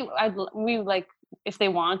yeah, we like, if they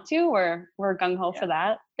want to, we're gung ho for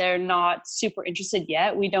that. They're not super interested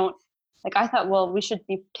yet. We don't, like, I thought, well, we should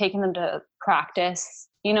be taking them to practice,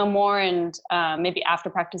 you know, more, and maybe after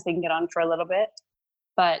practice they can get on for a little bit.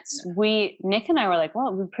 But Nick and I were like, well,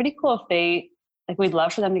 it'd be pretty cool if they, like, we'd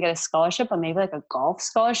love for them to get a scholarship, but maybe like a golf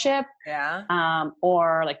scholarship. Yeah.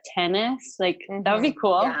 Or like tennis, like that would be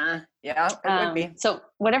cool. Yeah, it would be. So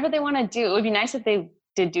whatever they want to do, it would be nice if they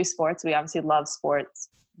did do sports. We obviously love sports.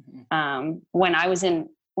 Mm-hmm. When I was in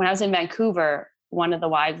Vancouver, one of the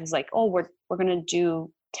wives was like, oh, we're going to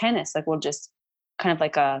do tennis. Like we'll just kind of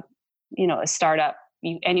like a startup.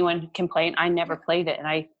 Anyone can play, and I never played it.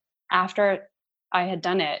 And after I had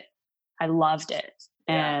done it, I loved it,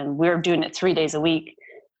 and we were doing it 3 days a week.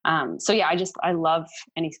 So yeah, I love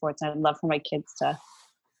any sports, and I'd love for my kids to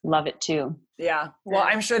love it too. Yeah. Well,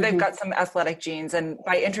 I'm sure they've got some athletic genes, and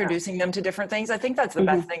by introducing them to different things, I think that's the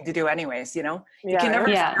best thing to do anyways, you know. You can never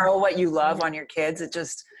control what you love on your kids. It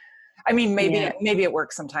just, I mean, maybe it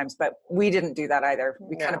works sometimes, but we didn't do that either.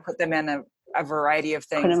 We kind of put them in a variety of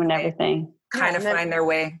things. Put them in everything. Kind of find their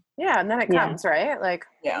way. Yeah, and then it comes, right? Like,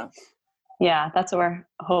 yeah, that's what we're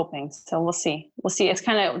hoping. So we'll see. It's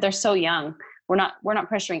kind of, they're so young. We're not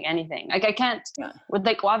pressuring anything. Like I can't,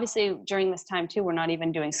 like obviously during this time too, we're not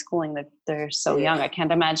even doing schooling. That they're so young. I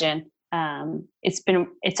can't imagine.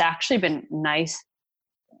 It's actually been nice.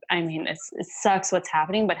 I mean, it sucks what's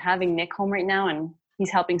happening, but having Nick home right now, and he's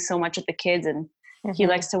helping so much with the kids, and he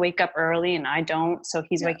likes to wake up early and I don't. So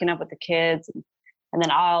he's waking up with the kids, and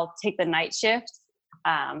then I'll take the night shift.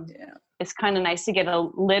 It's kind of nice to get a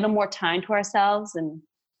little more time to ourselves, and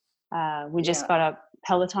we just got a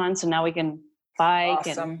Peloton, so now we can bike.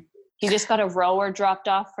 Awesome. And he just got a rower dropped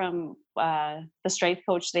off from the strength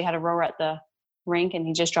coach. They had a rower at the rink, and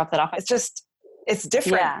he just dropped it off. It's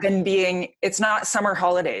different than it's not summer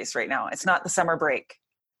holidays right now. It's not the summer break.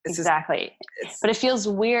 Exactly. But it feels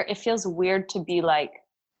weird. It feels weird to be like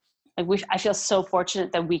I feel so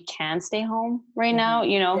fortunate that we can stay home right now,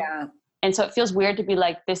 you know? Yeah. And so it feels weird to be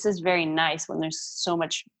like, this is very nice when there's so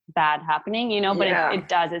much bad happening, you know, but it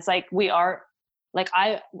does. It's like, we are like,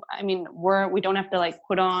 I mean, we don't have to like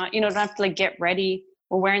put on, you know, don't have to like get ready.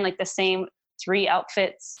 We're wearing like the same 3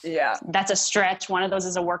 outfits. Yeah. That's a stretch. One of those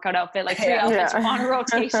is a workout outfit, like 3 outfits on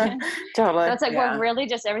rotation. Totally. So it's like, we're really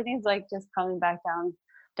just, everything's like just coming back down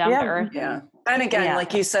to earth. Yeah. And again,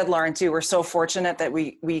 like you said, Lauren, too, we're so fortunate that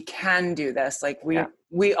we can do this. Like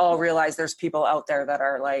we all realize there's people out there that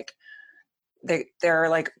are like, they're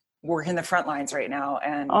like working the front lines right now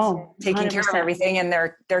and taking 100%. Care of everything. And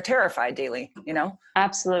they're terrified daily, you know?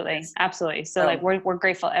 Absolutely. So like, we're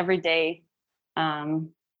grateful every day.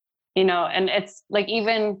 You know, and it's like,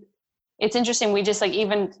 it's interesting. We just like,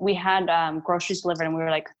 we had groceries delivered, and we were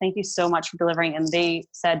like, thank you so much for delivering. And they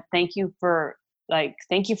said, thank you for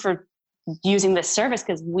using this service,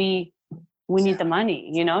 because we need the money,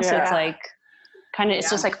 you know? So it's like, kind of, it's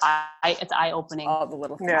just like, it's eye-opening. All the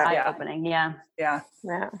little things. Eye-opening. Yeah.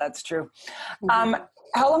 That's true.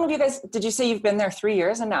 How long have did you say you've been there 3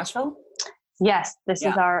 years in Nashville? Yes. This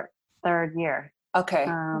is our 3rd year. Okay.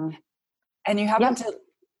 And you happen to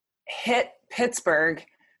hit Pittsburgh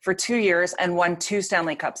for 2 years and won 2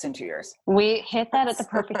 Stanley Cups in 2 years. We hit that at the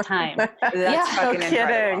perfect time. That's fucking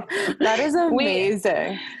incredible. That is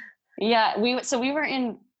amazing. We were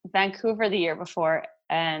in Vancouver the year before,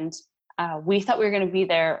 and we thought we were going to be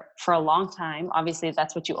there for a long time. Obviously,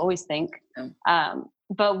 that's what you always think.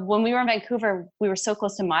 But when we were in Vancouver, we were so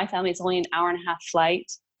close to my family. It's only an 1.5-hour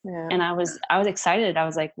flight. Yeah. And I was excited. I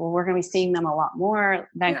was like, well, we're going to be seeing them a lot more.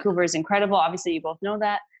 Vancouver is incredible. Obviously, you both know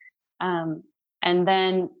that. And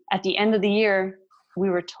then at the end of the year, we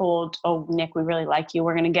were told, oh, Nick, we really like you.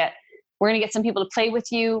 We're going to get some people to play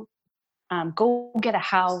with you. Go get a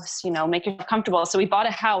house, you know, make yourself comfortable. So we bought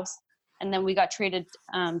a house, and then we got traded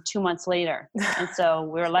 2 months later. And so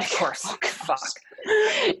we were like, of course, fuck.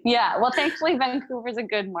 Yeah. Well, thankfully Vancouver's a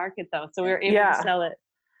good market though. So we were able to sell it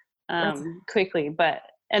quickly.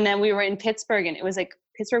 And then we were in Pittsburgh, and it was like,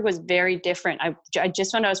 Pittsburgh was very different. I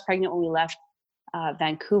just found I was pregnant when we left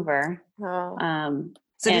Vancouver.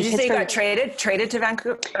 So did you say you got traded to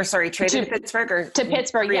Vancouver, or sorry, traded to Pittsburgh, or to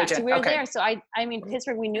Pittsburgh? Yeah, so we were there. So I mean,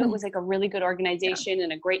 Pittsburgh, we knew it was like a really good organization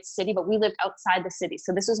and a great city, but we lived outside the city.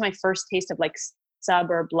 So this was my first taste of like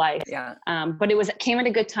suburb life. Yeah. But it came at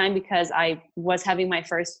a good time because I was having my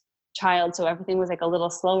first child, so everything was like a little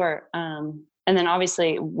slower. And then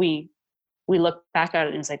obviously we looked back at it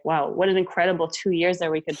and it's like, wow, what an incredible 2 years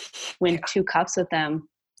there. We could win 2 cups with them.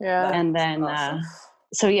 Yeah. And then awesome.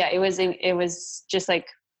 So yeah, it was just like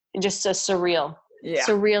a surreal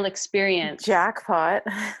experience. Jackpot.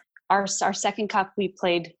 Our second cup, we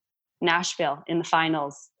played Nashville in the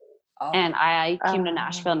finals. And I came to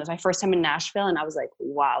Nashville, and it was my first time in Nashville, and I was like,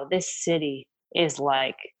 wow, this city is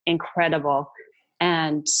like incredible.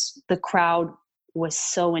 And the crowd was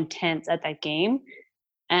so intense at that game.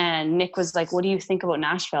 And Nick was like, what do you think about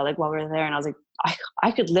Nashville? Like, while we were there. And I was like,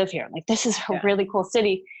 I could live here. Like, this is a really cool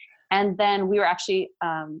city. And then we were actually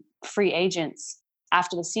free agents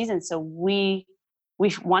after the season. So we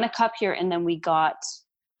won a cup here, and then we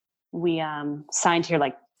signed here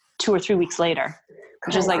like 2 or 3 weeks later,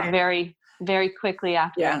 which is like very, very quickly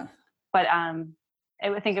after. Yeah. But I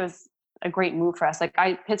think it was a great move for us. Like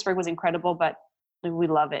Pittsburgh was incredible, but we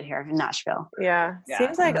love it here in Nashville. Yeah.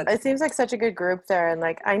 It seems like such a good group there. And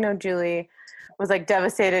like, I know Julie was like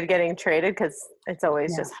devastated getting traded, because it's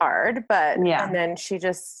always just hard, but and then she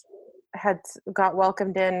just got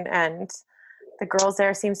welcomed in, and the girls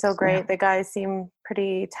there seem so great. Yeah. The guys seem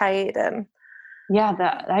pretty tight, and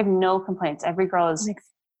I have no complaints. Every girl is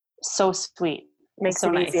so sweet. Makes so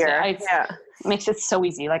it nice. easier. makes it so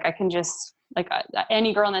easy. Like I can just like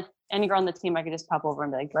any girl on the team, I could just pop over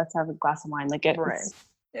and be like, let's have a glass of wine. Like it's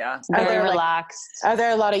very relaxed. Are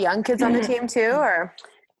there a lot of young kids on the team too, or?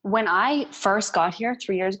 When I first got here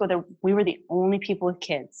 3 years ago, we were the only people with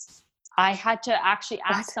kids. I had to actually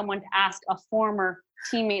ask someone to ask a former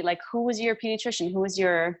teammate, like, who was your pediatrician? Who was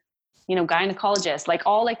your, gynecologist? Like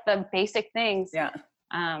all like the basic things. Yeah.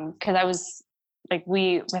 Cause I was like,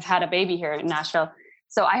 we have had a baby here in Nashville.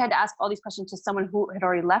 So I had to ask all these questions to someone who had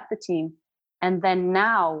already left the team. And then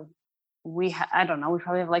now I don't know, we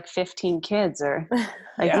probably have like 15 kids or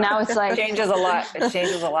like now it's like. It changes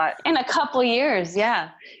a lot. In a couple of years. Yeah.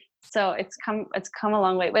 So it's come a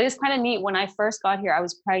long way, but it's kind of neat. When I first got here, I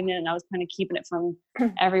was pregnant and I was kind of keeping it from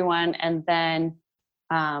everyone. And then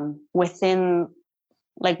within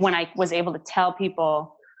like when I was able to tell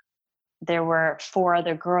people, there were 4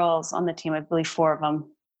 other girls on the team, I believe 4 of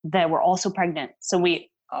them that were also pregnant. So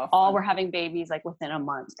we all were having babies like within a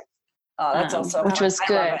month. Oh, that's also which was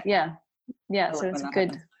good. Yeah. So it's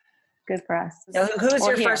good for us. Who's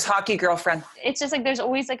your first hockey girlfriend? It's just like, there's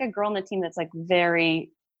always like a girl on the team that's like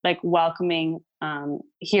very like welcoming.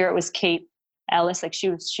 Here it was Kate Ellis. Like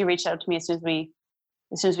she reached out to me as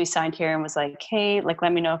soon as we signed here and was like, hey, like,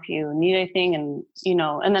 let me know if you need anything. And,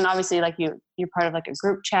 and then obviously like you're part of like a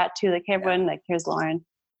group chat too, like, hey, everyone, like, here's Lauren,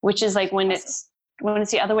 which is like when it's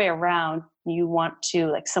the other way around, you want to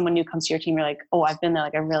like someone new comes to your team. You're like, oh, I've been there.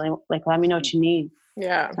 Like, I really like, let me know what you need.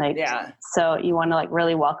 Yeah. Like, so you want to like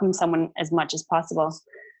really welcome someone as much as possible.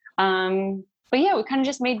 But yeah, we kind of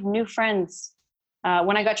just made new friends.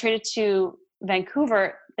 When I got traded to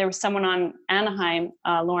Vancouver, there was someone on Anaheim,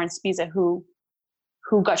 Lauren Spiza, who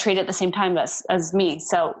got traded at the same time as me.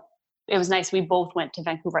 So it was nice. We both went to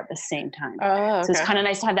Vancouver at the same time. Oh, okay. So it's kind of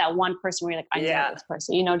nice to have that one person where you're like, I know this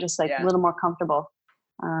person, just like a little more comfortable.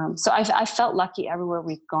 So I felt lucky everywhere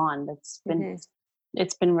we've gone.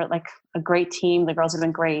 It's been like a great team. The girls have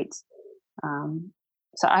been great.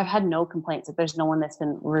 So I've had no complaints. Like there's no one that's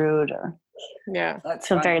been rude or that's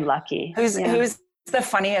very lucky. Who's the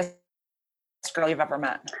funniest girl you've ever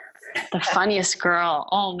met? The funniest girl?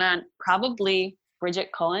 Oh man, probably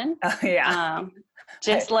Bridget Cullen. Oh yeah.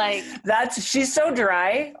 Just like she's so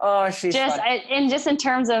dry. Oh, she's just in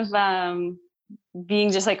terms of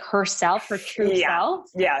being just like herself, her true self.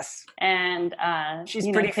 Yes. And she's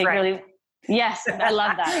pretty frank. Yes, I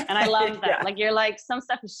love that. And I love that. Yeah. Like you're like, some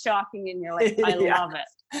stuff is shocking and you're like, I love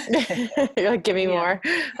it. You're like, give me more.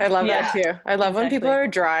 I love that too. I love when people are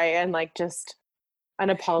dry and like just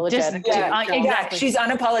unapologetic. Exactly. She's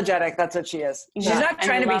unapologetic. That's what she is. She's not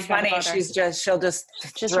trying to be funny. She'll just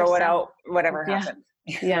throw it out, whatever happens.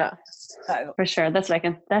 Yeah. For sure. That's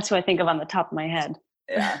who I think of on the top of my head.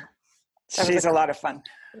 Yeah. She's a lot of fun.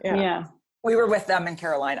 Yeah. We were with them in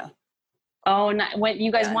Carolina. Oh, when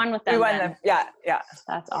you guys won with them? We won them. Yeah.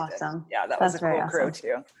 That's awesome. Yeah, that's a cool crew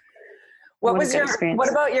too. What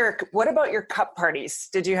about your cup parties?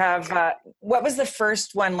 Did you have what was the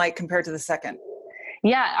first one like compared to the second?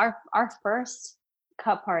 Yeah, our first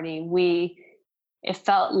cup party, it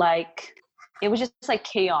felt like it was just like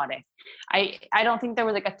chaotic. I don't think there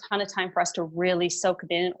was like a ton of time for us to really soak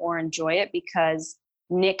it in or enjoy it because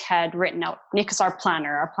Nick is our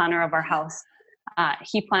planner of our house.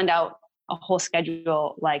 He planned out a whole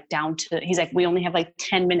schedule, like down to, he's like, we only have like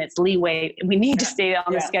 10 minutes leeway. We need to stay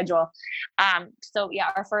on the schedule. So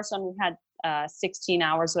yeah, our first one, we had 16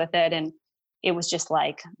 hours with it. And it was just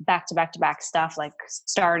like back to back to back stuff, like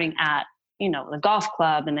starting at, the golf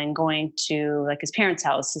club and then going to like his parents'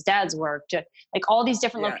 house, his dad's work, to like all these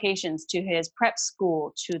different locations, to his prep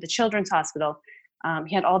school, to the children's hospital.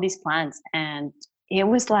 He had all these plans and it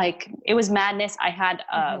was madness. I had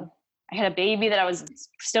a baby that I was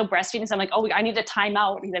still breastfeeding. So I'm like, I need a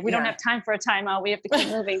timeout. He's like, we don't have time for a timeout. We have to keep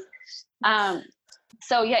moving.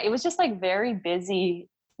 So yeah, it was just like very busy.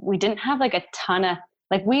 We didn't have like a ton of,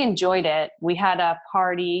 like, we enjoyed it. We had a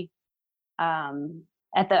party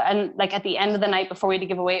at the end of the night before we had to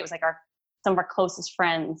give away. It was like some of our closest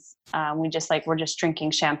friends. We're just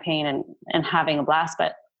drinking champagne and having a blast.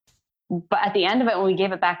 But at the end of it, when we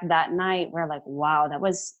gave it back that night, we're like, wow, that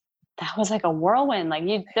was like a whirlwind. Like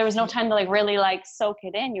there was no time to like really like soak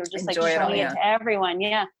it in. You were just enjoy like showing it to everyone.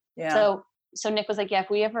 Yeah. So Nick was like, yeah, if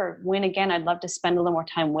we ever win again, I'd love to spend a little more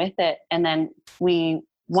time with it. And then we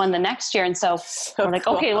won the next year. And so we're like,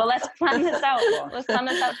 okay, well, let's plan this out. Let's plan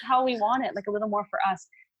this out how we want it, like a little more for us.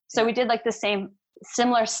 So we did like the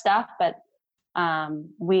similar stuff, but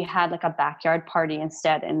we had like a backyard party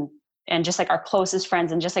instead and just like our closest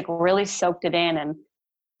friends and just like really soaked it in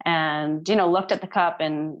and looked at the cup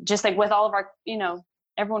and just like with all of our,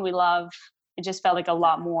 everyone we love, it just felt like a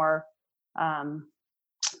lot more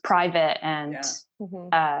private and it's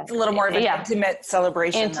a little more of an intimate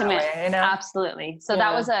celebration that way, you know? Absolutely. So it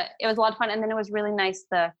was a lot of fun. And then it was really nice.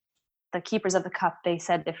 The keepers of the cup, they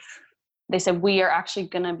said we are actually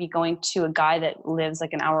going to be going to a guy that lives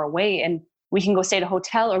like an hour away, and we can go stay at a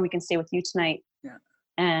hotel or we can stay with you tonight. Yeah.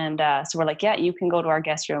 And so we're like, yeah, you can go to our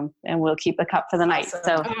guest room and we'll keep the cup for the night.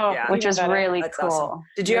 So, which was really cool. Awesome.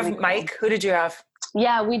 Did you have Mike? Who did you have?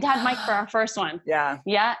 Yeah, we'd had Mike for our first one. Yeah.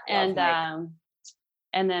 Yeah. And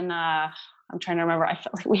then I'm trying to remember. I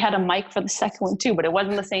felt like we had a mic for the second one too, but it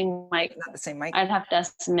wasn't the same mic. Not the same mic. I'd have to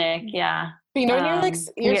ask Nick. Yeah. But you know when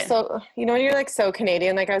you're like so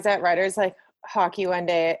Canadian. Like I was at Riders like hockey one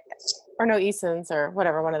day, or no, Easton's or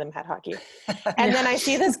whatever. One of them had hockey, and then I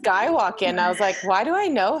see this guy walk in. I was like, why do I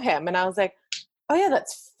know him? And I was like, oh yeah,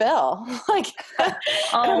 that's Phil. Like,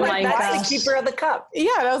 oh my gosh, that's the keeper of the cup. Yeah,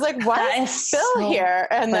 and I was like, why is Phil here?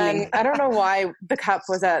 And then I don't know why the cup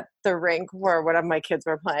was at the rink where one of my kids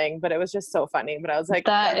were playing, but it was just so funny. But I was like,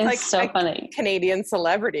 that is like so funny. Canadian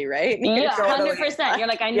celebrity, right? Yeah, 100%. You're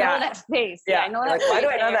like, I know that face. Yeah, I know that. Like, why do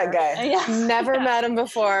I know that guy? Yeah. Never met him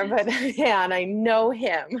before, but and I know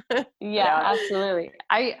him. Yeah, absolutely.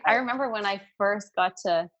 I remember when I first got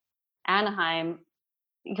to Anaheim.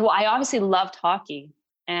 Well, I obviously loved hockey,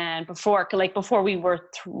 and before we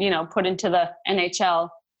were, put into the NHL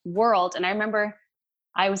world. And I remember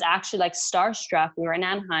I was actually like starstruck. We were in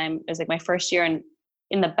Anaheim. It was like my first year, and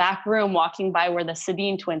in the back room walking by were the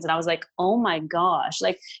Sedin twins. And I was like, oh my gosh,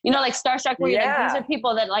 like, like starstruck where you're like, these are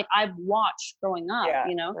people that like I've watched growing up,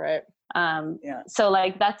 Right. So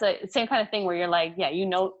like, that's a same kind of thing where you're like, yeah,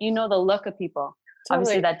 the look of people.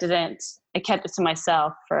 Totally. Obviously I kept it to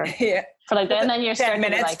myself for like that. And then you're 10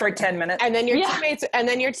 minutes for 10 minutes. And then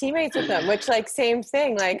your teammates with them, which like same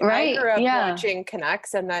thing. Like I grew up watching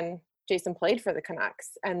Canucks, and then Jason played for the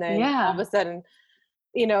Canucks. And then all of a sudden,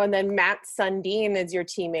 and then Matt Sundin is your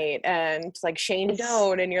teammate, and like Shane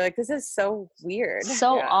Doan, and you're like, this is so weird.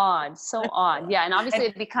 So odd. Yeah. And obviously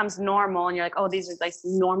it becomes normal, and you're like, oh, these are like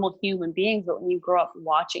normal human beings. But when you grow up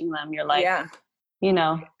watching them, you're like,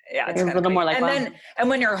 it's a little more like, and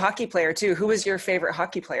when you're a hockey player too, who was your favorite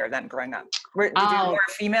hockey player then growing up? Did you more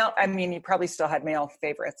female? I mean, you probably still had male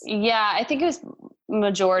favorites. Yeah, I think it was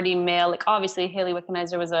majority male. Like obviously Haley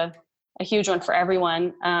Wickenheiser was a huge one for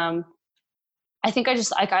everyone. I think I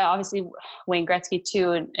obviously Wayne Gretzky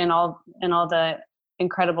too, and all the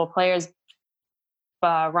incredible players.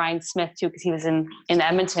 Ryan Smith too, because he was in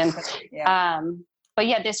Edmonton. Yeah. But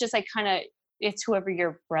yeah, there's just like kind of. It's whoever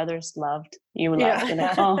your brothers loved. You loved.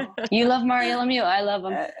 Yeah. Oh, you love Mario Lemieux. I love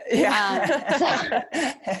him.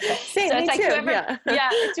 So it's like whoever.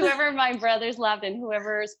 It's whoever my brothers loved, and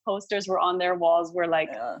whoever's posters were on their walls were like,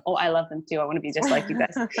 oh, I love them too. I want to be just like you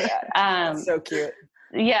guys. So cute.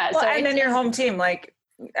 Yeah. Well, and then your home team, like,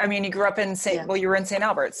 I mean, you grew up in you were in St.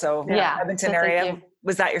 Albert, so Edmonton area.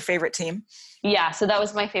 Was that your favorite team? Yeah. So that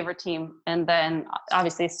was my favorite team, and then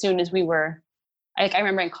obviously as soon as we were. I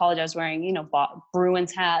remember in college I was wearing,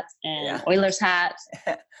 Bruins hats and Oilers hats.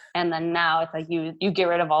 And then now it's like you get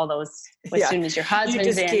rid of all those as soon as your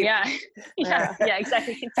husband's in. Yeah,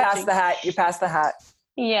 exactly. You pass the hat.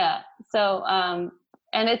 Yeah. So,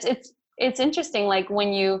 and it's interesting, like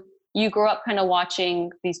when you grow up kind of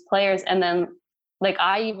watching these players, and then like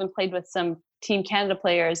I even played with some Team Canada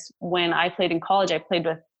players when I played in college. I played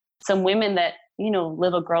with some women that,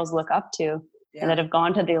 little girls look up to and that have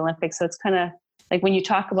gone to the Olympics. So it's kind of, like when you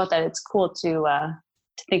talk about that, it's cool to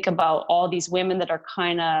think about all these women that are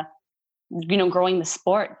kind of, growing the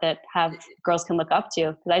sport that have girls can look up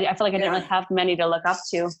to. Because I feel like I didn't really have many to look up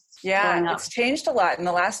to. Yeah, it's changed a lot in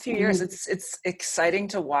the last few years. It's exciting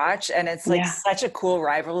to watch, and it's like such a cool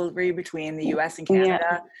rivalry between the U.S. and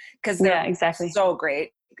Canada because they're so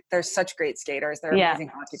great. They're such great skaters. They're amazing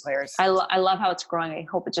hockey players. I love how it's growing. I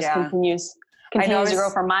hope it just continues to grow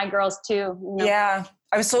for my girls too. Yeah.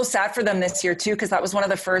 I was so sad for them this year too, because that was one of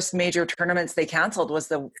the first major tournaments they canceled was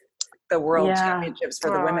the World Championships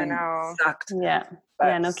for the women. Sucked. Yeah.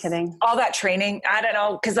 But no kidding. All that training, I don't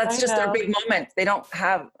know, because that's just their big moment. They don't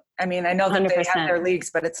have, I mean, I know that 100%. They have their leagues,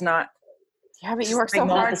 but it's not. Yeah, but you work so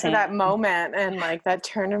hard for that moment and like that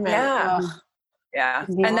tournament. Yeah.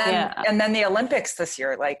 And then the Olympics this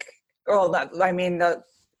year, like, the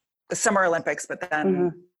Summer Olympics, but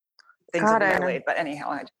then things are delayed. But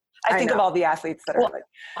anyhow, I think of all the athletes that are like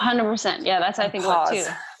 100%. Yeah, that's I think what too.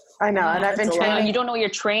 I know, and I've been training. You don't know what you're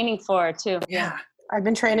training for too. Yeah, I've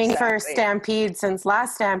been training for Stampede since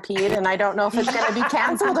last Stampede, and I don't know if it's going to be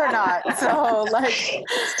canceled or not. So, like,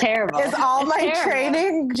 it's terrible. Is all my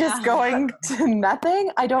training just going to nothing?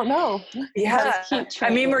 I don't know. Yeah. I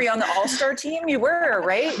mean, were you on the All-Star team? You were,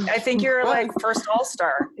 right? I think you're like first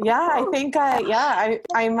All-Star. Yeah, I think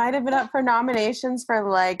I might have been up for nominations for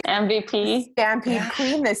like MVP Stampede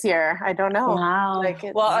Queen this year. I don't know. Wow. Like,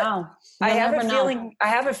 I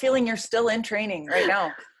have a feeling you're still in training right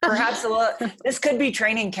now. Perhaps this could be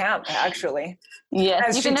training camp, actually.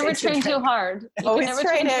 Yes, you can never train too hard. Always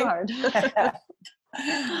training.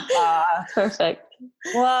 Perfect.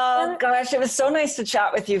 Well, gosh, it was so nice to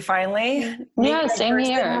chat with you finally. Yeah, same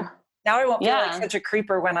here. Now I won't feel like such a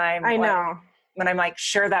creeper when I'm like,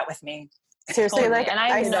 share that with me. Seriously, totally. And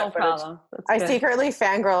I have no problem. I secretly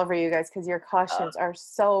fangirl over you guys because your costumes are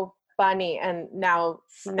so funny, and now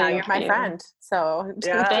you're my friend. So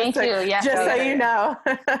thank you. Yes, just so you know,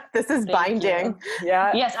 this is binding.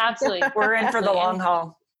 Yeah. Yes, absolutely. We're in for the long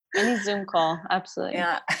haul. Any Zoom call, absolutely.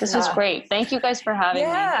 Yeah. This was great. Thank you guys for having me.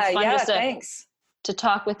 It's fun just thanks. To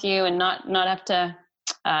talk with you and not have to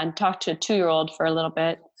talk to a 2-year-old for a little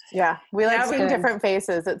bit. Yeah, we like seeing different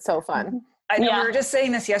faces. It's so fun. I know we were just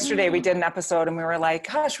saying this yesterday. We did an episode and we were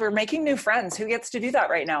like, gosh, we're making new friends. Who gets to do that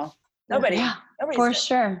right now? Nobody. Yeah, for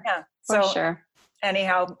sure. Yeah. For sure.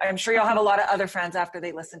 Anyhow, I'm sure you'll have a lot of other friends after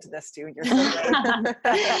they listen to this too. You're so great.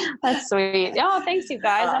 That's sweet. Oh, thanks you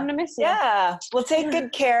guys. I'm going to miss you. Yeah. Well, take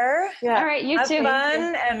good care. Yeah. All right. You have too.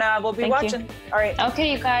 Fun, and we'll be watching. All right.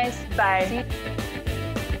 Okay, you guys. Bye.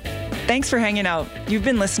 Thanks for hanging out. You've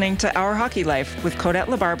been listening to Our Hockey Life with Codette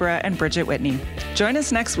LaBarbera and Bridget Whitney. Join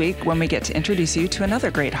us next week when we get to introduce you to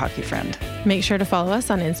another great hockey friend. Make sure to follow us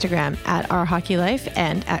on Instagram at Our Hockey Life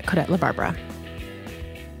and at Codette LaBarbera.